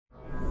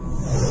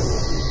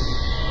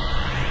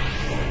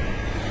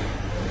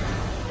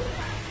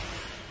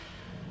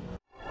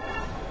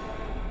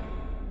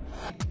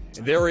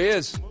And there he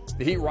is.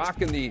 The Heat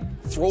rocking the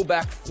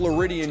throwback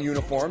Floridian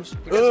uniforms.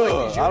 I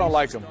don't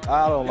like them.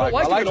 I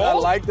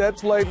like that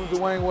play from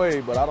Dwyane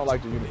Wade, but I don't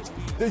like the uniform.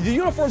 The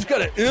uniform's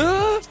got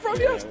a from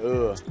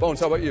you? Bones,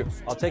 how about you?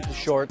 I'll take the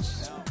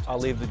shorts. I'll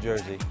leave the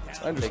jersey.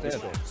 I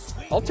understand.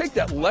 I'll take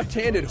that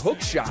left-handed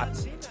hook shot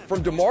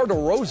from DeMar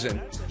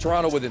DeRozan.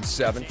 Toronto within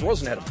 7.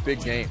 DeRozan had a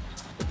big game.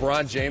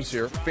 LeBron James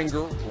here,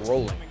 finger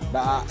rolling.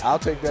 Nah, I'll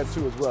take that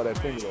too as well, that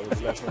finger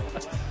roll.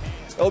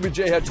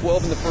 LBJ had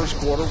 12 in the first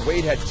quarter.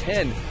 Wade had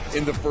 10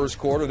 in the first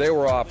quarter. They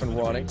were off and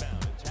running.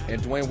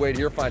 And Dwyane Wade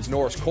here finds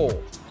Norris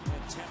Cole.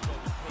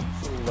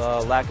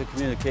 Lack of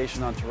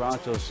communication on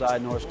Toronto's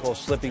side. Norris Cole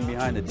slipping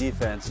behind the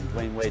defense, and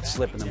Dwyane Wade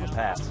slipping him a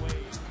pass.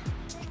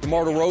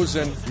 DeMar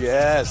DeRozan.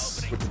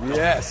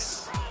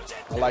 Yes.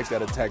 I like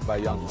that attack by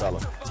young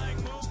fella.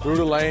 Through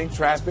the lane,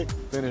 traffic,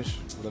 finish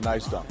with a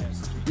nice dunk.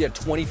 He had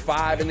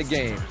 25 in the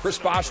game. Chris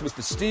Bosh with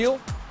the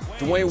steal.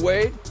 Dwyane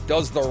Wade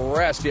does the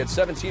rest. He had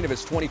 17 of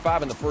his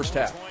 25 in the first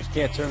half. Just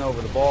can't turn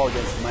over the ball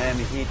against the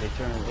Miami Heat. They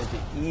turn it into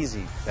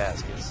easy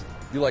baskets.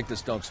 You like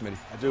this dunk, Smitty?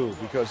 I do,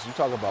 because you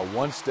talk about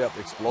one-step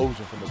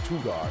explosion from a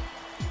two-guard.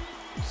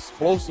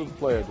 Explosive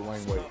player,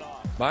 Dwyane Wade.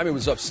 Miami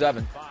was up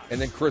 7, and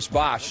then Chris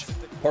Bosh,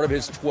 part of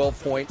his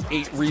 12-point,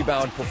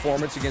 8-rebound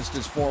performance against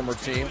his former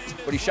team.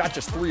 But he shot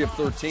just 3 of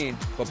 13.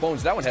 But,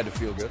 Bones, that one had to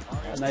feel good.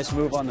 A nice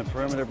move on the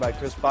perimeter by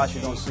Chris Bosh.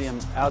 You don't see him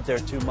out there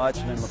too much.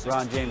 And then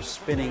LeBron James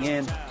spinning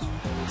in.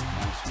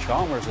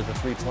 Chalmers at the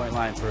three-point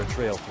line for a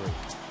trail 3.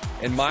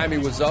 And Miami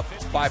was up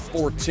by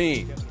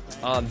 14.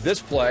 On this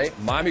play,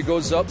 Miami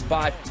goes up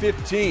by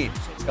 15.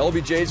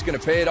 LBJ's going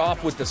to pay it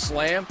off with the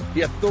slam.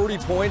 He had 30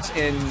 points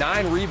and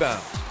 9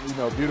 rebounds. You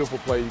know, beautiful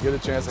play. You get a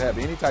chance to have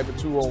any type of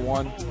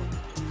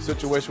 2-on-1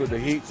 situation with the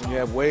Heat. When you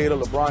have Wade or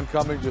LeBron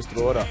coming, just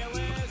throw it up.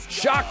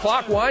 Shot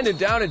clock winding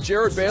down, and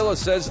Jared Bayless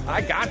says,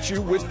 I got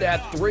you with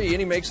that 3, and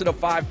he makes it a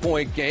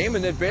 5-point game,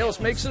 and then Bayless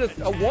makes it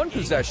a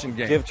 1-possession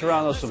game. Give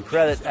Toronto some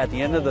credit. At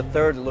the end of the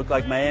third, it looked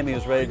like Miami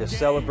was ready to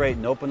celebrate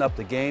and open up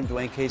the game.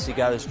 Dwayne Casey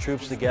got his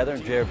troops together,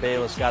 and Jared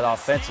Bayless got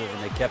offensive,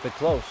 and they kept it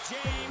close.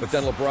 But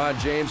then LeBron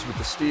James with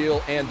the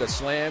steal and the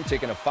slam,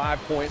 taking a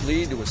 5-point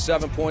lead to a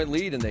 7-point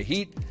lead, and the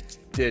Heat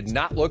did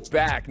not look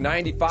back.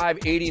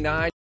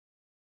 95-89.